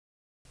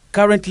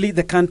Currently,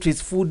 the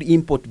country's food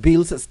import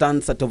bills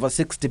stands at over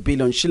 60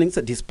 billion shillings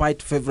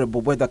despite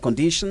favorable weather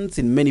conditions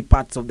in many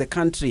parts of the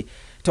country.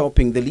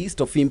 Topping the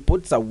list of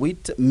imports are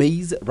wheat,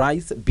 maize,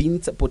 rice,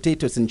 beans,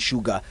 potatoes and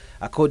sugar.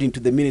 According to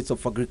the Minister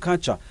of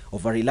Agriculture,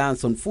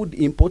 over-reliance on food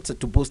imports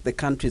to boost the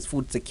country's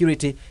food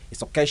security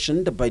is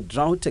occasioned by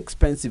drought,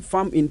 expensive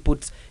farm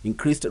inputs,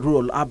 increased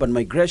rural-urban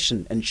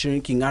migration and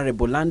shrinking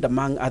arable land,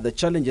 among other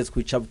challenges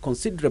which have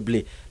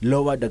considerably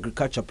lowered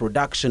agriculture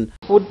production.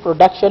 Food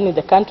production in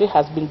the country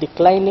has been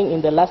declining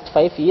in the last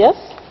 5 years.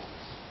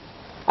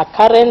 A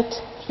current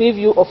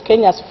review of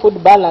Kenya's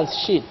food balance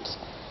sheet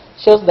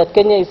shows that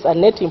Kenya is a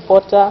net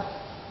importer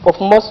of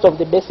most of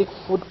the basic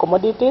food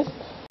commodities.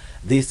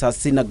 This has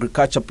seen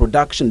agriculture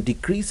production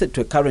decrease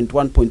to a current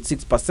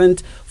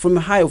 1.6% from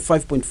a high of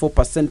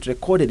 5.4%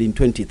 recorded in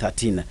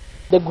 2013.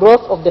 The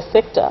growth of the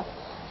sector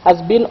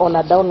has been on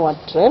a downward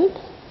trend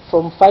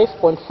from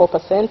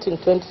 5.4% in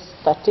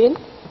 2013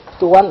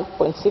 to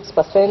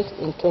 1.6%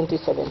 in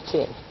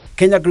 2017.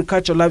 Kenya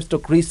Agricultural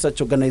Livestock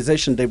Research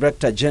Organization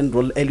Director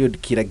General Eliud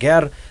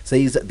Kirager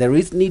says there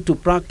is need to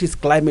practice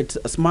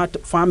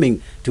climate-smart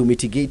farming to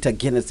mitigate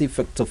against the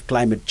effects of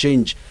climate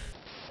change.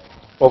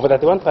 Over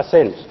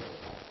 31%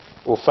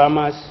 of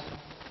farmers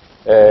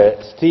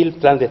still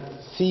planted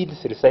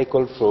seeds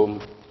recycled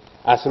from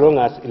as long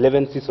as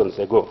 11 seasons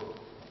ago.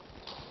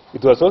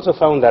 It was also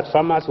found that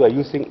farmers were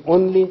using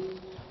only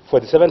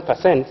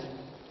 47%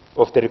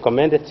 of the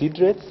recommended seed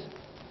rates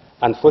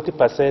and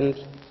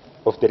 40%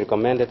 of the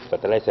recommended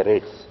fertilizer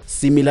rates.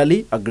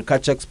 Similarly,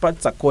 agriculture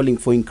experts are calling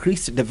for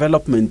increased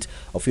development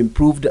of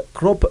improved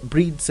crop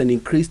breeds and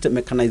increased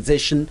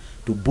mechanization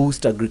to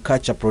boost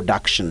agriculture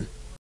production.